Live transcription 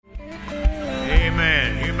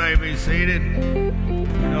may be seated.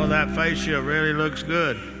 You know, that fascia really looks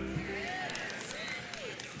good.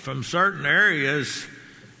 From certain areas,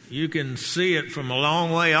 you can see it from a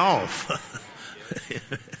long way off.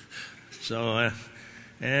 So,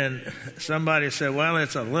 and somebody said, well,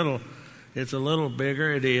 it's a little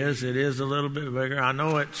bigger. It is a little bit bigger. I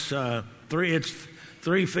know it's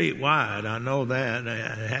 3 feet wide. I know that.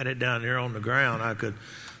 I had it down here on the ground. I could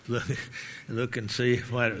look and see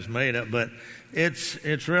what it was made of. But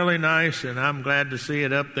it's really nice, and I'm glad to see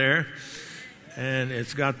it up there. And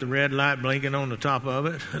it's got the red light blinking on the top of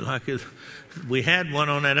it. We had one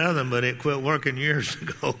on that other, but it quit working years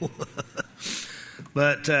ago.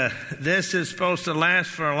 But this is supposed to last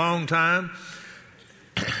for a long time,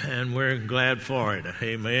 and we're glad for it.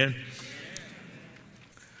 Amen.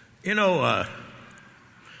 You know,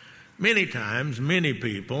 many times, many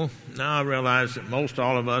people, now I realize that most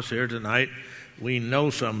all of us here tonight, we know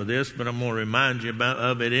some of this, but I'm going to remind you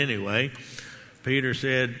of it anyway. Peter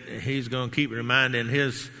said he's going to keep reminding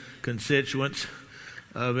his constituents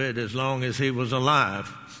of it as long as he was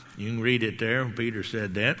alive. You can read it there. Peter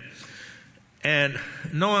said that. And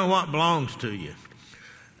knowing what belongs to you.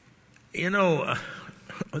 You know,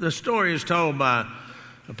 the story is told by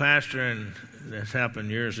a pastor, and this happened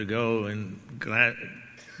years ago in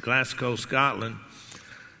Glasgow, Scotland.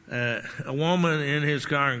 A woman in his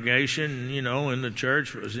congregation, you know, in the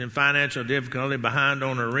church, was in financial difficulty, behind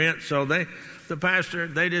on her rent. So the pastor,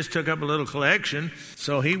 they just took up a little collection.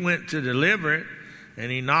 So he went to deliver it,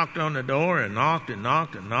 and he knocked on the door and knocked and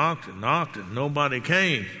knocked and knocked and knocked, and nobody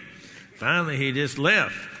came. Finally, he just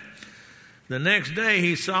left. The next day,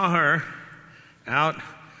 he saw her out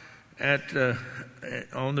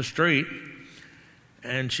on the street,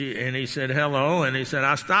 and he said, hello. And he said,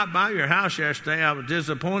 I stopped by your house yesterday. I was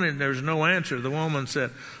disappointed there's no answer. The woman said,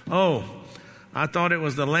 oh, I thought it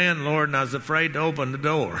was the landlord, and I was afraid to open the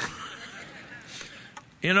door.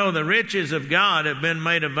 You know, the riches of God have been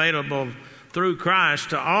made available through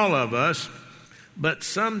Christ to all of us, but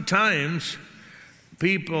sometimes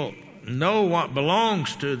people know what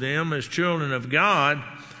belongs to them as children of God,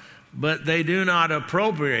 but they do not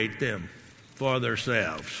appropriate them for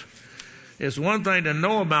themselves. It's one thing to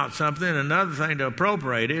know about something, another thing to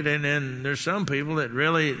appropriate it, and then there's some people that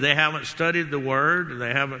really, they haven't studied the Word,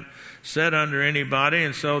 they haven't sat under anybody,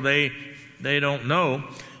 and so they don't know.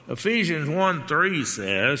 Ephesians 1:3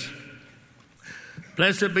 says,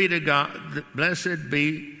 Blessed be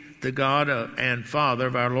the God and Father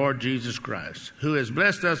of our Lord Jesus Christ, who has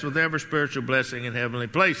blessed us with every spiritual blessing in heavenly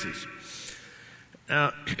places.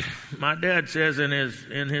 Now, my dad says in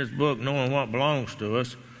his book, Knowing What Belongs to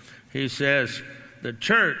Us, he says, the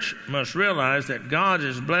church must realize that God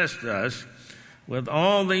has blessed us with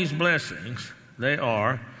all these blessings. They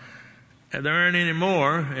are, and there aren't any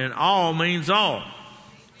more, and all means all.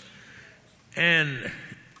 And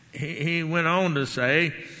he went on to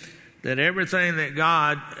say that everything that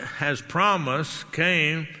God has promised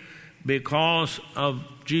came because of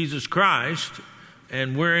Jesus Christ,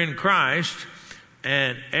 and we're in Christ,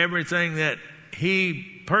 and everything that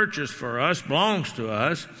He purchased for us belongs to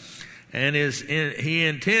us, and He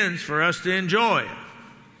intends for us to enjoy it.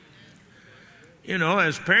 You know,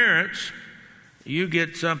 as parents, you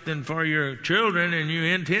get something for your children, and you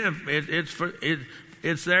intend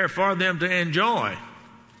it's there for them to enjoy.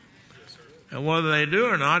 And whether they do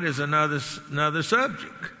or not is another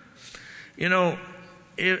subject. You know,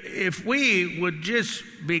 if we would just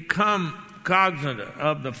become cognizant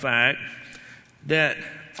of the fact that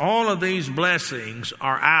all of these blessings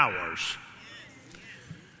are ours,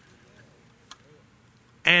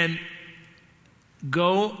 and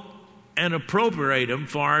go and appropriate them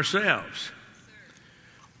for ourselves.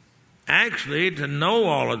 Actually, to know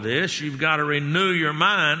all of this, you've got to renew your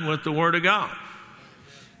mind with the Word of God.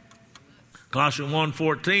 Colossians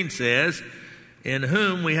 1:14 says, in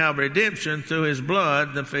whom we have redemption through His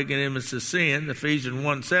blood, the forgiveness of sin. Ephesians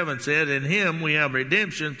 1:7 said, in Him we have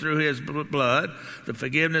redemption through His blood, the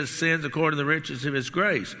forgiveness of sins according to the riches of His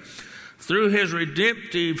grace. Through His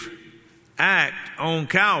redemptive act on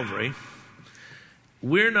Calvary,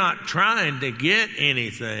 we're not trying to get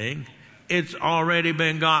anything. It's already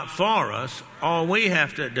been got for us. All we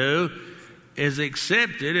have to do is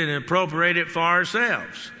accept it and appropriate it for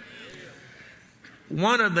ourselves.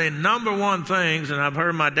 One of the number one things, and I've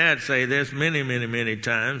heard my dad say this many, many, many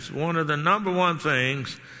times, one of the number one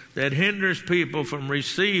things that hinders people from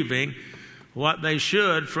receiving what they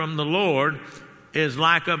should from the Lord is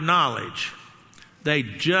lack of knowledge. They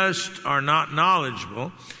just are not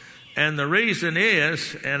knowledgeable. And the reason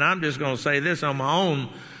is, and I'm just going to say this on my own,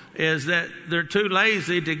 is that they're too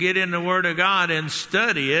lazy to get in the Word of God and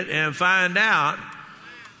study it and find out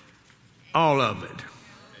all of it.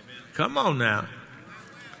 Come on now.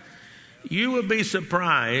 You would be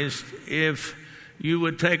surprised if you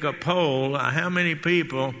would take a poll how many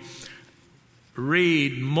people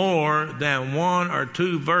read more than 1 or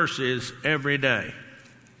 2 verses every day.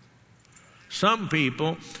 Some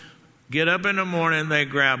people get up in the morning, they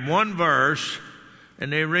grab 1 verse,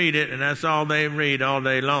 and they read it, and that's all they read all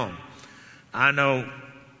day long. I know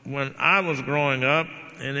when I was growing up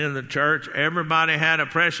and in the church, everybody had a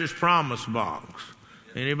Precious Promise box.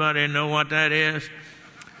 Anybody know what that is?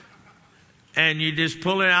 And you just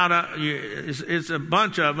pull it out. It's a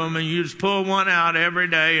bunch of them, and you just pull one out every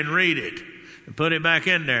day and read it and put it back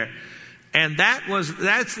in there. And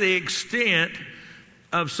that's the extent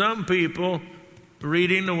of some people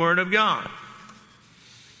reading the Word of God.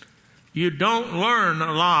 You don't learn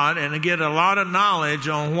a lot and get a lot of knowledge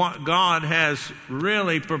on what God has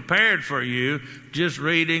really prepared for you just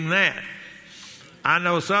reading that. I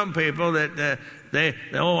know some people that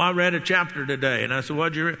I read a chapter today, and I said,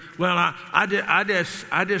 "What'd you read?" "Well, I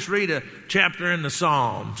just read a chapter in the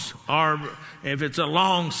Psalms, or if it's a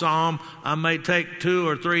long psalm, I may take 2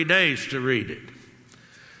 or 3 days to read it."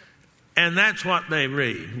 And that's what they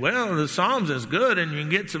read. Well, the Psalms is good, and you can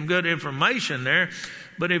get some good information there.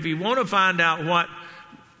 But if you want to find out what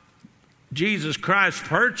Jesus Christ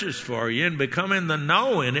purchased for you and become in the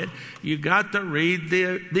know in it, you got to read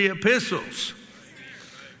the epistles.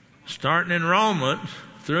 Starting in Romans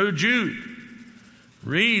through Jude.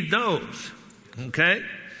 Read those. Okay?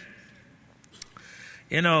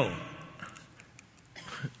 You know,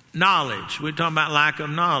 knowledge. We're talking about lack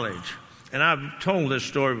of knowledge. And I've told this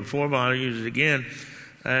story before, but I'll use it again.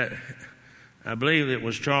 I believe it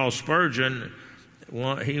was Charles Spurgeon.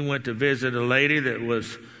 He went to visit a lady that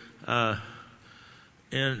was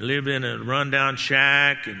lived in a rundown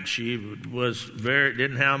shack, and she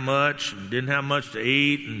didn't have much to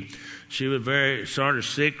eat, and she was very sort of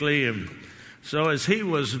sickly. And so as he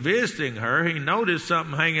was visiting her, he noticed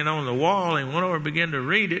something hanging on the wall, and went over and began to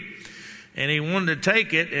read it, and he wanted to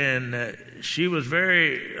take it, and she was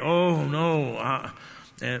very,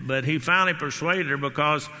 but he finally persuaded her,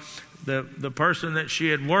 because the person that she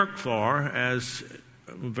had worked for as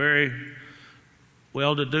a very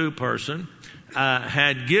well-to-do person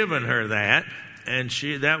had given her that, and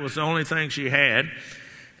that was the only thing she had.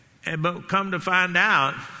 But come to find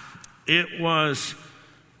out, it was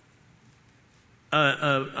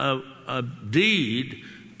a deed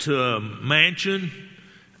to a mansion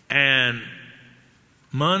and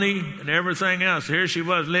money and everything else. Here she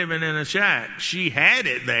was living in a shack. She had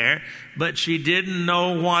it there, but she didn't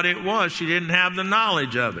know what it was. She didn't have the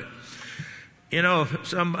knowledge of it. You know,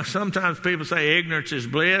 sometimes people say ignorance is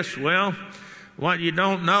bliss. Well, what you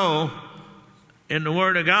don't know in the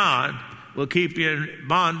Word of God will keep you in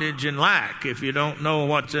bondage and lack if you don't know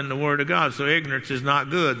what's in the Word of God. So ignorance is not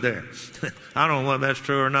good there. I don't know whether that's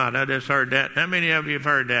true or not. I just heard that. How many of you have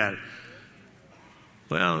heard that?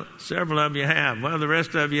 Well, several of you have. Well, the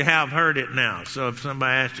rest of you have heard it now. So if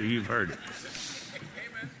somebody asked you, you've heard it.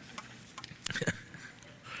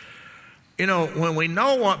 You know, when we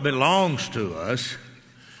know what belongs to us,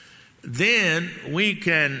 then we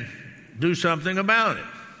can do something about it.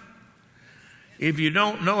 If you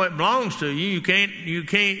don't know it belongs to you, you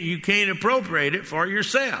can't appropriate it for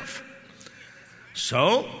yourself.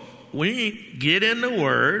 So we get in the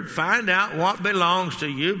Word, find out what belongs to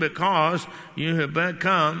you, because you have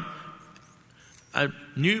become a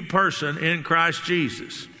new person in Christ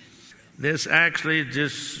Jesus. This actually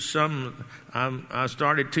just I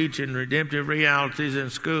started teaching redemptive realities in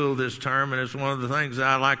school this term, and it's one of the things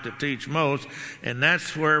I like to teach most, and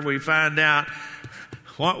that's where we find out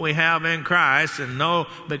what we have in Christ, and know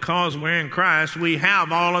because we're in Christ, we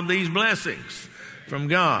have all of these blessings from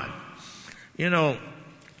God. You know,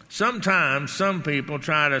 sometimes some people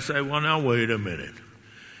try to say, well, now wait a minute.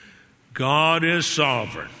 God is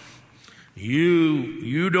sovereign.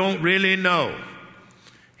 You don't really know.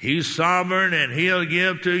 He's sovereign, and He'll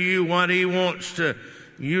give to you what He wants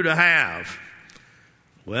you to have.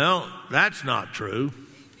 Well, that's not true.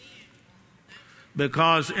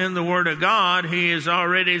 Because in the Word of God, He has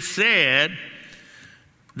already said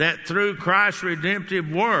that through Christ's redemptive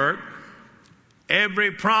work, every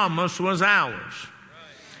promise was ours.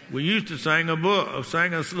 We used to sing a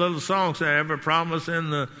little song saying, every promise in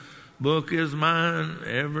the book is mine,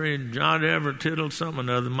 every jot, every tittle, something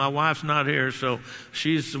or other. My wife's not here, so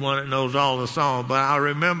she's the one that knows all the songs. But I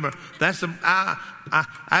remember, that's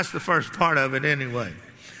the first part of it anyway.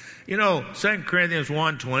 You know, 2 Corinthians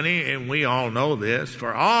 1:20, and we all know this,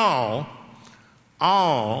 for all,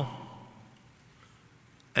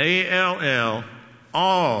 A-L-L,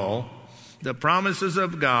 all the promises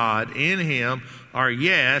of God in him are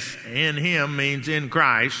yes. In him means in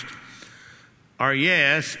Christ. Are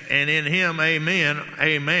yes, and in him amen,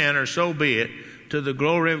 amen, or so be it, to the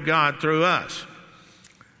glory of God through us.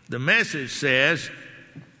 The Message says,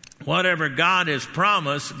 whatever God has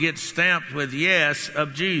promised gets stamped with yes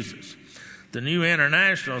of Jesus. The New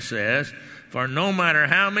International says, for no matter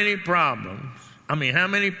how many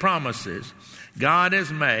promises God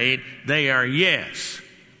has made, they are yes.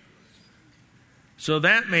 So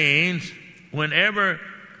that means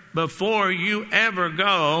before you ever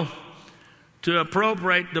go to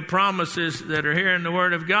appropriate the promises that are here in the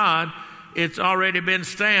Word of God, it's already been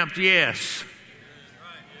stamped yes.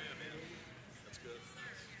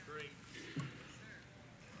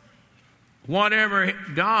 Whatever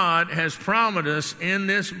God has promised us in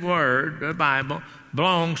this Word, the Bible,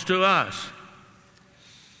 belongs to us.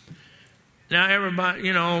 Now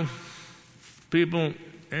everybody, people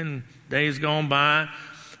in days gone by,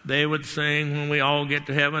 they would sing when we all get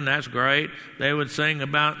to heaven. That's great. They would sing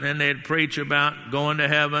about, and they'd preach about going to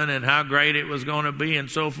heaven and how great it was going to be and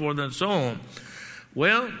so forth and so on.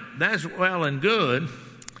 Well, that's well and good.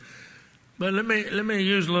 But let me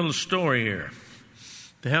use a little story here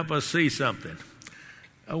to help us see something.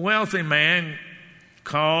 A wealthy man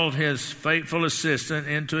called his faithful assistant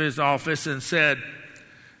into his office and said,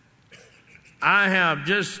 I have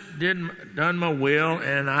just done my will,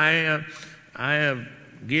 and I have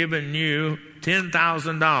given you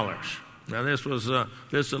 $10,000. Now this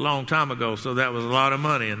is a long time ago, so that was a lot of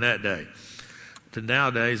money in that day.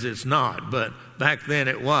 Nowadays it's not, but back then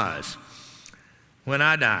it was. When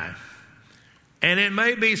I die, and it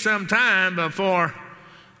may be some time before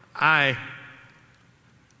I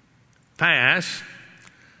pass.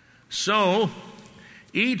 So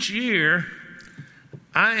each year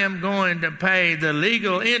I am going to pay the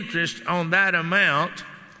legal interest on that amount.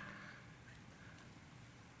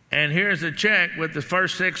 And here's a check with the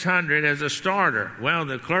first $600 as a starter. Well,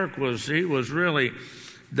 the clerk was really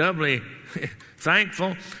doubly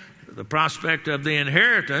thankful for the prospect of the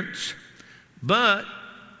inheritance, but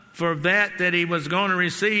for that he was going to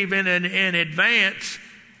receive in advance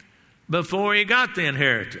before he got the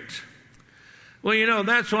inheritance. Well,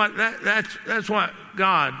 that's what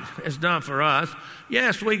God has done for us.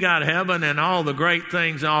 Yes, we got heaven and all the great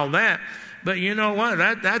things, all that. But you know what?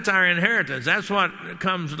 That's our inheritance. That's what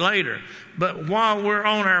comes later. But while we're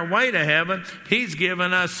on our way to heaven, he's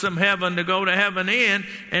given us some heaven to go to heaven in,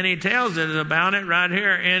 and he tells us about it right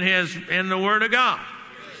here in the Word of God.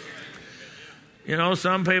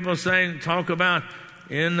 Some people talk about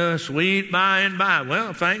in the sweet by and by.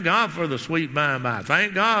 Well, thank God for the sweet by and by.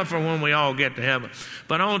 Thank God for when we all get to heaven.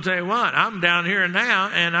 But I'll tell you what, I'm down here now,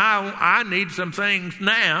 and I need some things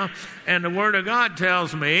now, and the Word of God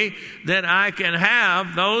tells me that I can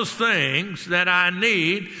have those things that I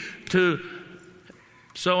need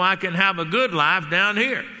so I can have a good life down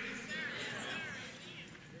here.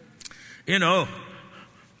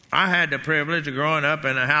 I had the privilege of growing up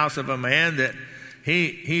in the house of a man that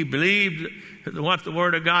he believed what the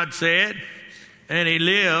Word of God said, and he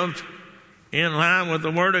lived in line with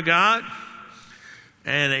the Word of God.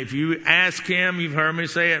 And if you ask him, you've heard me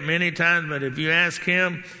say it many times, but if you ask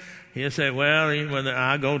him, he'll say, well, when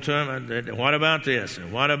I go to him, I said, what about this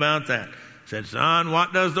and what about that? I said, son,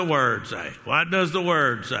 what does the Word say? What does the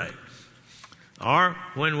Word say? Or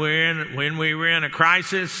when we were in a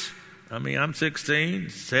crisis, I'm 16,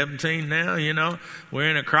 17 now, we're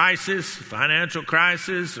in a crisis, financial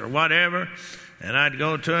crisis or whatever, and I'd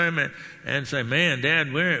go to him and say, man,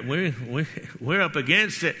 Dad, we're up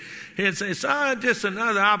against it. He'd say, son, just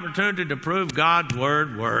another opportunity to prove God's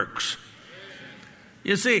Word works.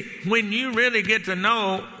 You see, when you really get to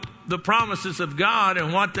know the promises of God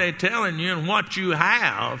and what they're telling you and what you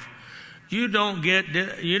have, you don't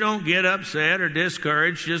get upset or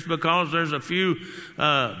discouraged just because there's a few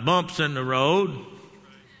bumps in the road.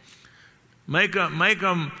 Make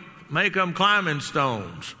them climbing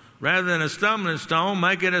stones. Rather than a stumbling stone,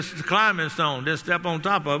 make it a climbing stone. Just step on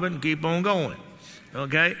top of it and keep on going.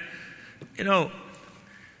 Okay?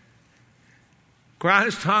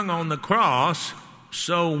 Christ hung on the cross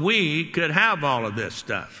so we could have all of this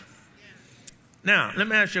stuff. Now, let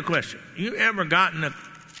me ask you a question. You ever gotten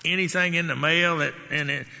anything in the mail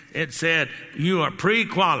and it said you are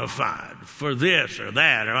pre-qualified for this or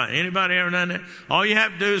that? Or anybody ever done that? All you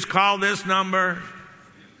have to do is call this number.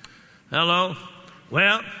 Hello?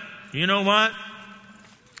 Well, you know what?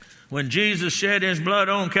 When Jesus shed his blood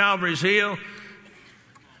on Calvary's hill,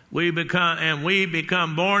 we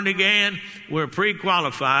become born again, we're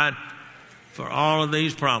pre-qualified for all of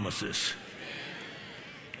these promises.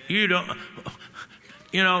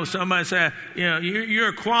 somebody said,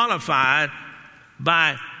 you're qualified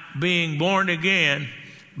by being born again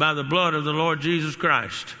by the blood of the Lord Jesus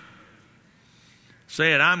Christ.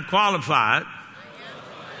 Say it, I'm qualified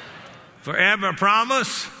for every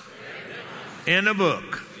promise in the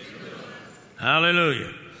book.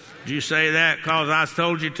 Hallelujah. Did you say that because I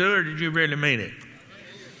told you to, or did you really mean it?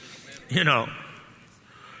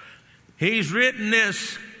 He's written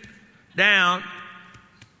this down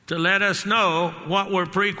to let us know what we're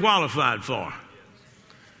pre-qualified for.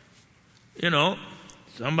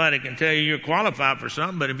 Somebody can tell you you're qualified for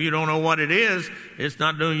something, but if you don't know what it is, it's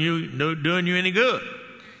not doing you any good.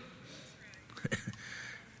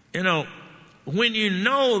 When you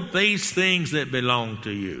know these things that belong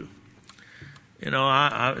to you,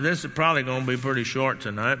 this is probably going to be pretty short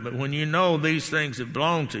tonight, but when you know these things that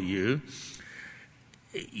belong to you,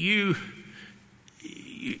 you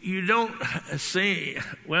don't see,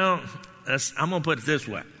 I'm going to put it this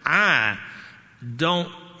way. I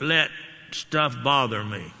don't let stuff bother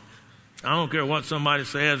me. I don't care what somebody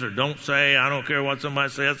says or don't say. I don't care what somebody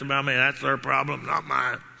says about me. That's their problem, not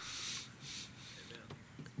mine.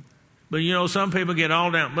 But some people get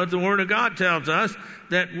all down. But the Word of God tells us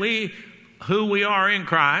that who we are in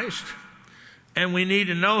Christ, and we need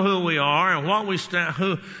to know who we are and what we stand.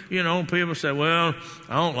 People say, well,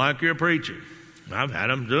 I don't like your preaching. I've had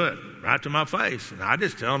them do it right to my face. And I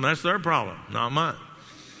just tell them that's their problem, not mine.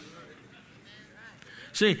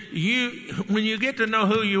 See, when you get to know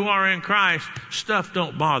who you are in Christ, stuff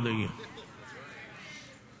don't bother you.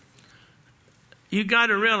 You got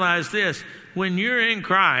to realize this. When you're in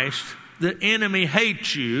Christ, the enemy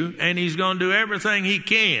hates you, and he's going to do everything he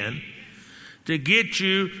can to get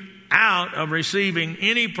you out of receiving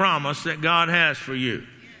any promise that God has for you.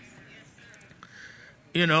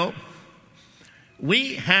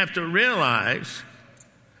 We have to realize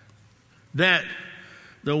that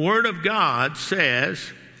the Word of God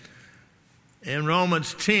says in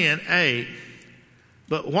Romans 10:8,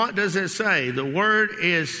 but what does it say? The Word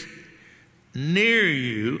is near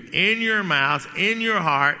you, in your mouth, in your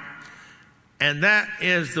heart, and that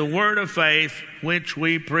is the word of faith which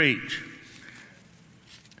we preach.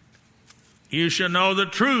 You shall know the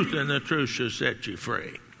truth, and the truth shall set you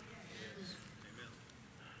free.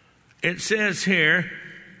 It says here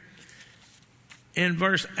in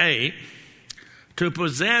verse 8, to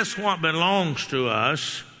possess what belongs to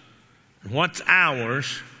us, what's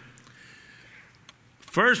ours,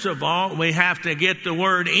 first of all, we have to get the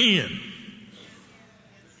word in.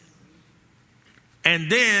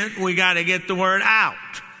 And then we got to get the word out.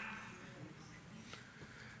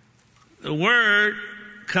 The word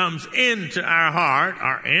comes into our heart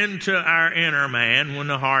or into our inner man. When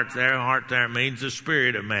the heart there means the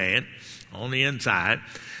spirit of man on the inside.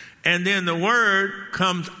 And then the word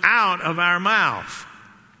comes out of our mouth.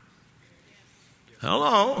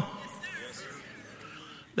 Hello?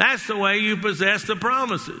 That's the way you possess the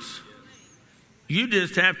promises. You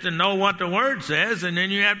just have to know what the word says, and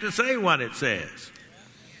then you have to say what it says.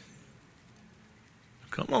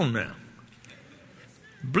 Come on now.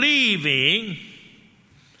 Believing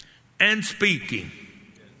and speaking.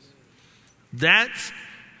 That's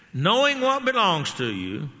knowing what belongs to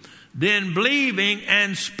you, then believing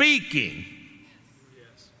and speaking.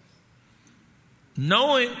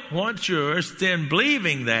 Knowing what's yours, then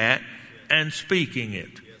believing that and speaking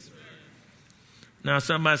it. Now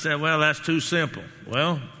somebody said, well, that's too simple.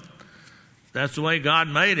 Well, that's the way God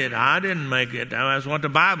made it. I didn't make it. That's what the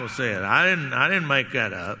Bible said. I didn't make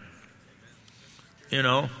that up.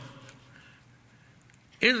 Isn't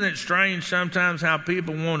it strange sometimes how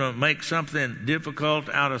people want to make something difficult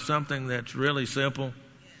out of something that's really simple?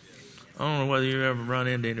 I don't know whether you ever run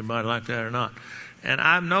into anybody like that or not. And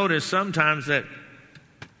I've noticed sometimes that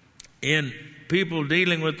in people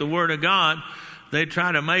dealing with the Word of God, they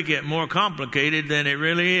try to make it more complicated than it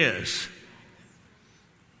really is.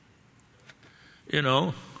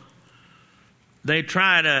 They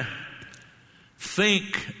try to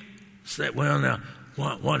say, well, now,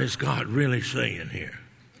 what is God really saying here?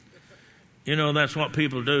 That's what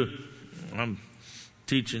people do. I'm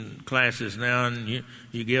teaching classes now, and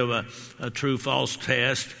you give a true-false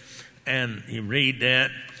test, and you read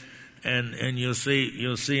that, and you'll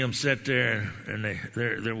see them sit there, and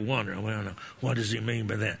they're wondering, well, now, what does he mean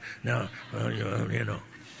by that? Now,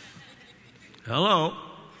 hello.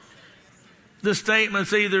 The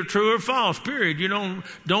statement's either true or false, period. You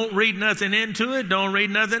don't read nothing into it. Don't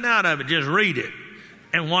read nothing out of it. Just read it.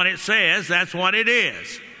 And what it says, that's what it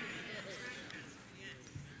is.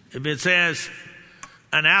 If it says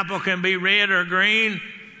an apple can be red or green,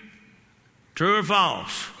 true or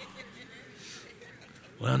false?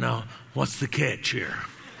 Well, now, What's the catch here?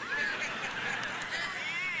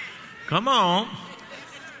 Come on.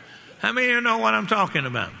 How many of you know what I'm talking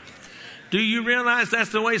about? Do you realize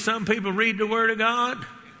that's the way some people read the Word of God?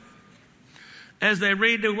 As they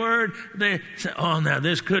read the Word, they say, "Oh, now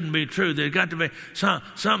this couldn't be true. There's got to be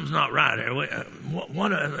something's not right here."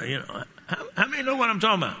 How many know what I'm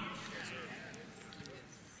talking about?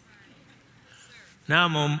 Now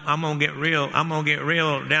I'm gonna get real. I'm gonna get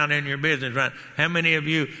real down in your business, right? How many of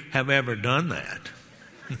you have ever done that?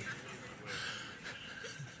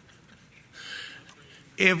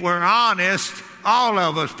 If we're honest, all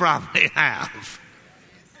of us probably have.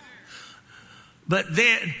 But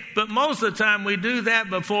most of the time we do that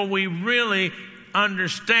before we really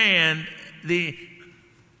understand the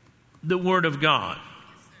Word of God.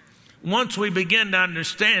 Once we begin to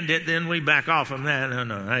understand it, then we back off from that.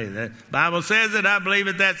 No, hey, the Bible says it, I believe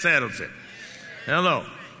it, that settles it. Hello.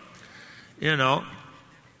 You know,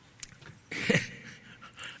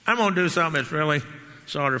 I'm going to do something that's really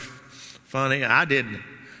sort of funny. I didn't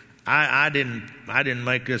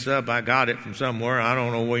make this up. I got it from somewhere. I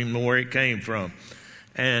don't know even where it came from.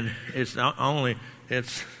 And it's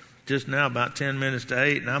just now about 10 minutes to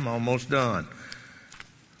 8, and I'm almost done.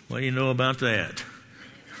 What do you know about that?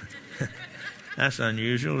 That's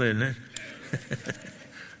unusual, isn't it?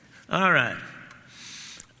 All right.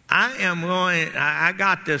 I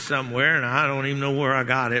got this somewhere, and I don't even know where I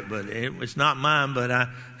got it, but it's not mine, but I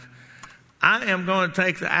am going to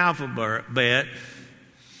take the alphabet,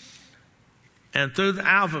 and through the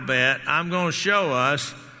alphabet, I'm going to show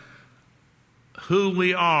us who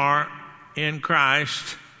we are in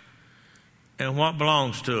Christ and what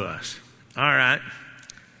belongs to us. All right.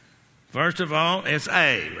 First of all, it's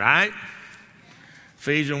A, right?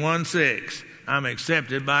 Ephesians 1:6. I'm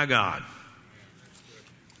accepted by God.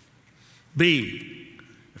 B,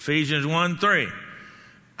 Ephesians 1:3.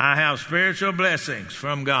 I have spiritual blessings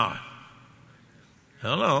from God.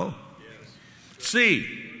 Hello. C,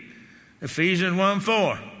 Ephesians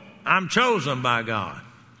 1:4. I'm chosen by God.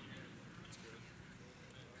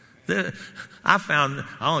 I found,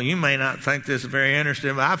 you may not think this is very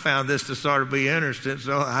interesting, but I found this to sort of be interesting,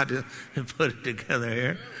 so I just put it together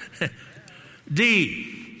here.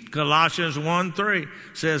 D, Colossians 1:3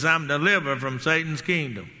 says I'm delivered from Satan's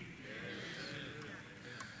kingdom.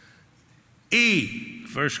 E,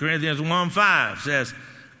 1 Corinthians 1:5 says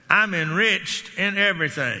I'm enriched in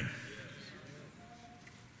everything.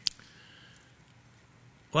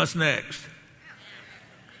 What's next?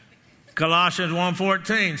 Colossians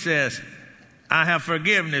 1:14 says I have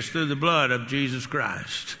forgiveness through the blood of Jesus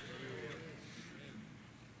Christ.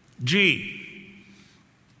 G,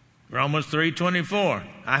 Romans 3:24.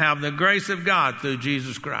 I have the grace of God through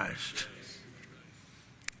Jesus Christ.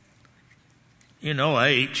 You know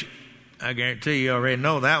H. I guarantee you already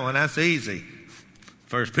know that one. That's easy.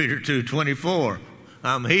 1 Peter 2:24.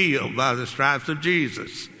 I'm healed by the stripes of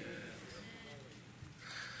Jesus.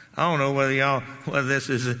 I don't know whether this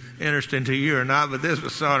is interesting to you or not, but this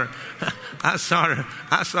was I sort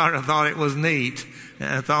of thought it was neat.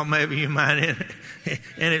 And I thought maybe you might, and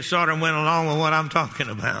it sort of went along with what I'm talking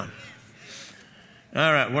about.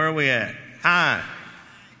 All right, where are we at? I,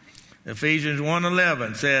 Ephesians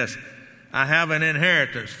 1:11 says, I have an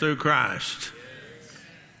inheritance through Christ.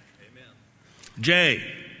 J,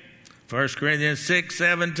 1 Corinthians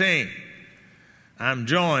 6:17, I'm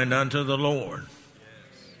joined unto the Lord.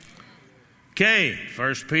 K,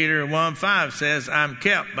 1 Peter 1:5 says, I'm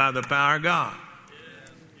kept by the power of God.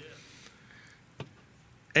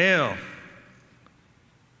 L,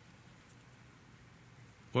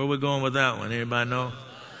 where are we going with that one? Anybody know?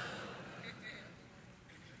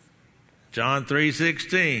 John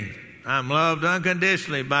 3:16, I'm loved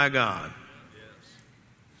unconditionally by God.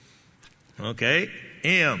 Okay.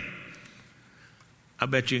 M, I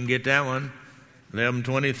bet you can get that one.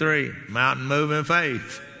 11:23, mountain moving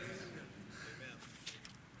faith.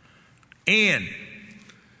 N,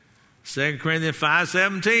 2 Corinthians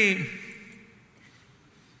 5:17,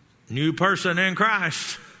 new person in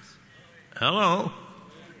Christ. Hello.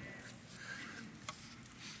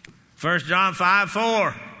 1 John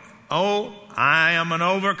 5:4, oh, I am an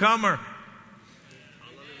overcomer.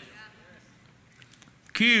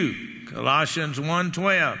 Q, Colossians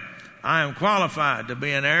 1:12, I am qualified to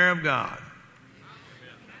be an heir of God.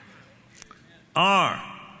 R,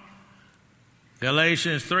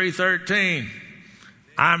 Galatians 3:13,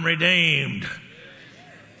 I'm redeemed.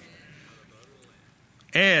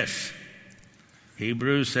 S,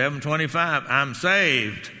 Hebrews 7:25, I'm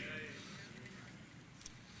saved.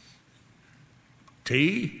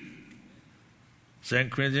 T, 2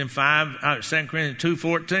 Corinthians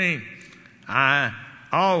 2:14, I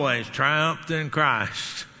always triumphed in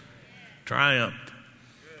Christ. Triumphed.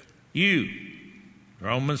 You,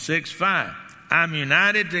 Romans 6:5. I'm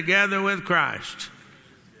united together with Christ.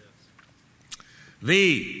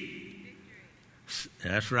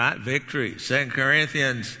 That's right, victory. 2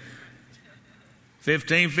 Corinthians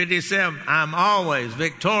 15:57. I'm always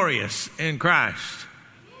victorious in Christ.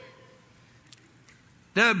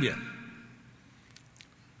 W.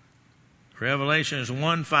 Revelations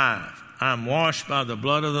 1:5. I'm washed by the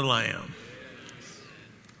blood of the Lamb.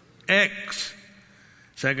 X.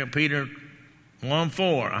 2 Peter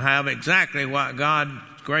 1:4. I have exactly what God's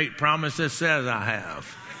great promises says I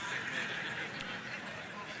have.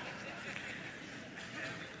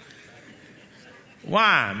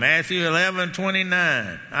 Why? Matthew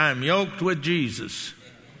 11:29. I'm yoked with Jesus.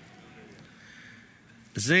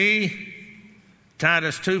 Z.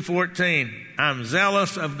 Titus 2:14. I'm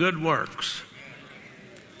zealous of good works.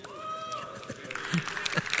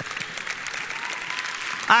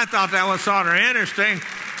 I thought that was sort of interesting,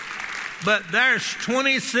 but there's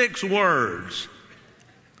 26 words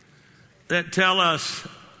that tell us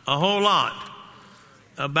a whole lot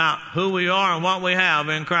about who we are and what we have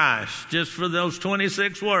in Christ, just for those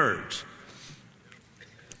 26 words.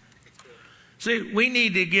 See, we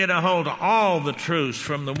need to get a hold of all the truths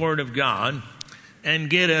from the Word of God and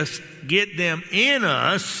get them in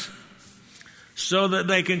us so that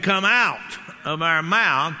they can come out of our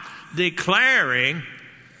mouth declaring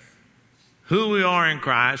who we are in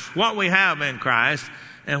Christ, what we have in Christ,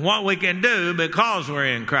 and what we can do because we're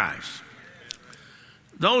in Christ.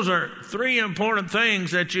 Those are three important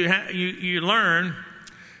things that you learn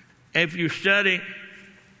if you study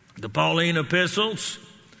the Pauline epistles,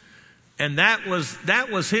 and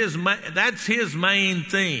that's his main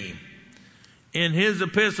theme in his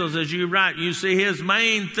epistles. As you write, you see his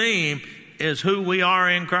main theme is who we are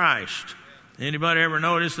in Christ. Anybody ever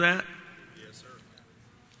notice that? Yes, sir.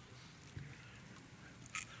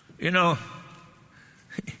 You know,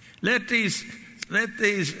 let these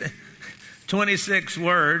 26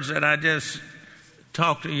 words that I just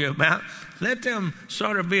talked to you about, let them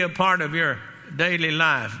sort of be a part of your daily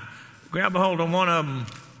life. Grab a hold of one of them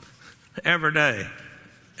every day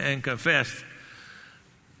and confess.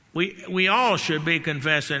 We all should be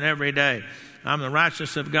confessing every day. I'm the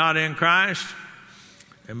righteousness of God in Christ,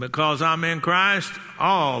 and because I'm in Christ,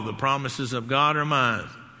 all the promises of God are mine.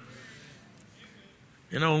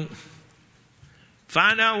 You know,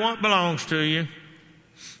 find out what belongs to you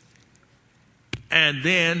and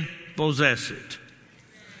then possess it.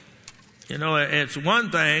 You know, it's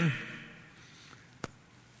one thing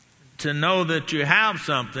to know that you have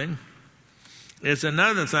something. It's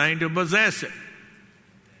another thing to possess it.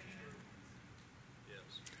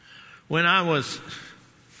 When I was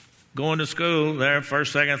going to school there,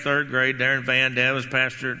 first, second, third grade, there in Van, Dad was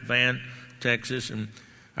pastor at Van, Texas, and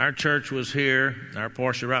our church was here, our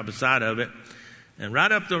portion right beside of it, and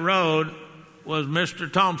right up the road was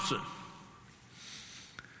Mr. Thompson.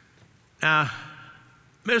 Now,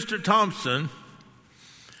 Mr. Thompson,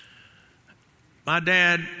 my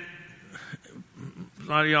dad, a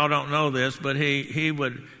lot of y'all don't know this, but he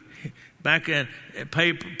would, back in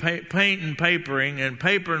paint and papering, and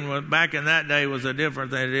papering was, back in that day was a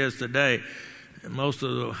different than it is today. Most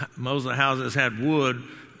of the houses had wood,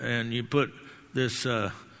 and you put this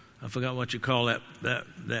I forgot what you call that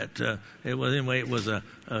it was anyway. It was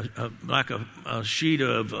like a sheet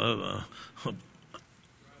of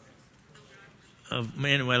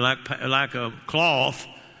anyway, like a cloth,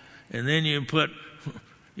 and then you'd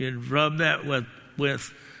rub that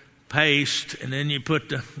with paste, and then you put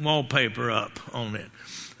the wallpaper up on it.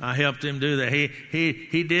 I helped him do that.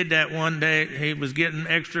 He did that one day. He was getting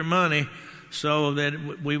extra money so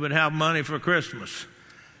that we would have money for Christmas.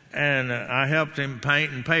 And I helped him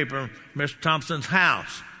paint and paper Mr. Thompson's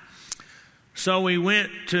house. So we went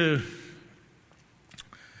to,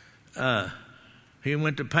 he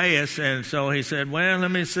went to pay us, and so he said, well,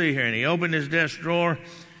 let me see here. And he opened his desk drawer,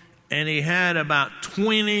 and he had about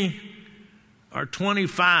 20 or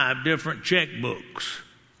 25 different checkbooks.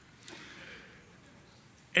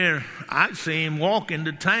 And I'd see him walk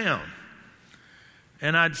into town.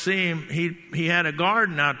 And I'd see him, he had a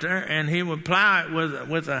garden out there, and he would plow it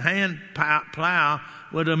with a hand plow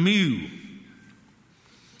with a mule.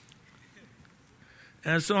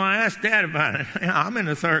 And so I asked Dad about it. I'm in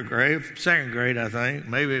the second grade, I think.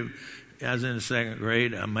 Maybe I was in the second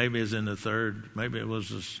grade. Maybe it was in the third. Maybe it was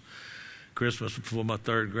this Christmas before my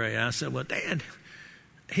third grade. I said, well, Dad,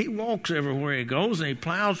 he walks everywhere he goes, and he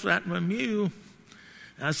plows that with a mule.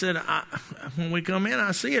 I said, when we come in,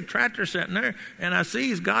 I see a tractor sitting there, and I see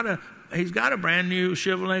he's got a brand new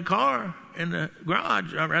Chevrolet car in the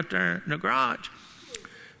garage, right there in the garage.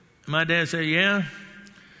 My dad said, yeah.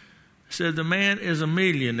 He said, the man is a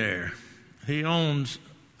millionaire. He owns,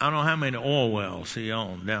 I don't know how many oil wells he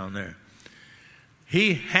owned down there.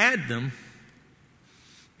 He had them,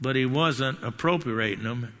 but he wasn't appropriating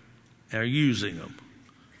them or using them.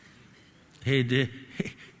 He did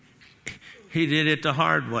it the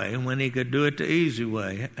hard way when he could do it the easy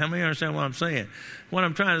way. How many understand what I'm saying? What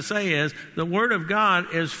I'm trying to say is the Word of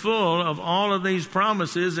God is full of all of these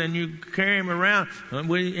promises, and you carry them around.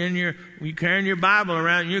 You carrying your Bible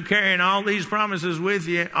around, and you're carrying all these promises with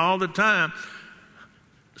you all the time.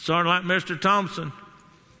 Sort of like Mr. Thompson.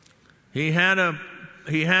 He had a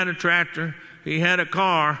tractor, he had a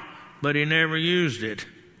car, but he never used it.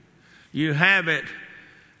 You have it,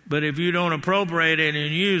 but if you don't appropriate it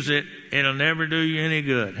and use it, it'll never do you any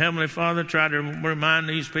good. Heavenly Father, try to remind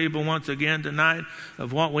these people once again tonight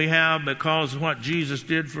of what we have because of what Jesus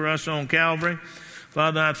did for us on Calvary.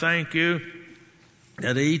 Father, I thank you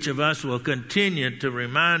that each of us will continue to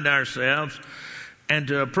remind ourselves and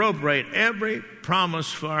to appropriate every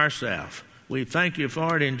promise for ourselves. We thank you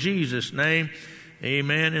for it in Jesus' name.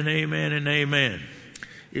 Amen and amen and amen.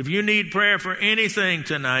 If you need prayer for anything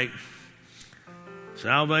tonight,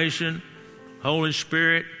 salvation, Holy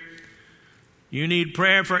Spirit, you need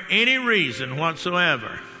prayer for any reason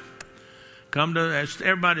whatsoever,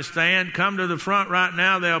 everybody stand, come to the front right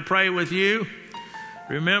now. They'll pray with you.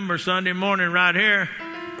 Remember, Sunday morning right here,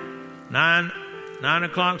 9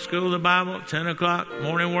 o'clock school of the Bible, 10 o'clock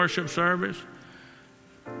morning worship service.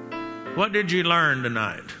 What did you learn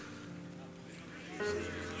tonight?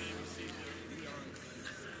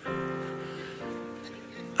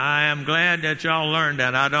 I am glad that y'all learned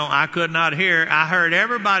that. I could not hear. I heard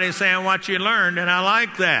everybody saying what you learned, and I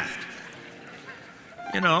like that.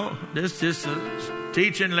 You know, this is a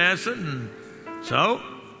teaching lesson. And so,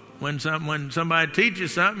 when somebody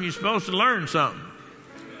teaches something, you're supposed to learn something.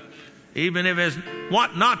 Even if it's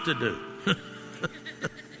what not to do.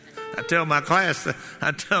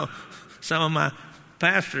 I tell some of my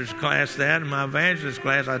pastor's class that, and my evangelist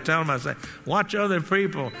class, I tell them, I say, watch other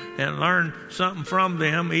people and learn something from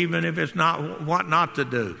them, even if it's not what not to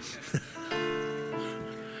do.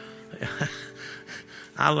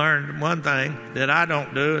 I learned one thing that I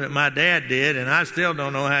don't do that my dad did, and I still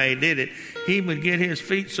don't know how he did it. He would get his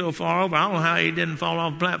feet so far over, I don't know how he didn't fall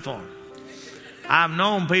off the platform. I've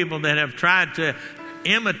known people that have tried to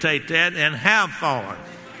imitate that and have fallen.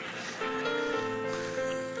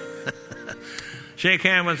 Shake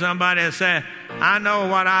hands with somebody and say, I know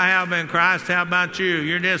what I have in Christ. How about you?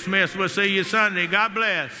 You're dismissed. We'll see you Sunday. God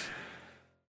bless.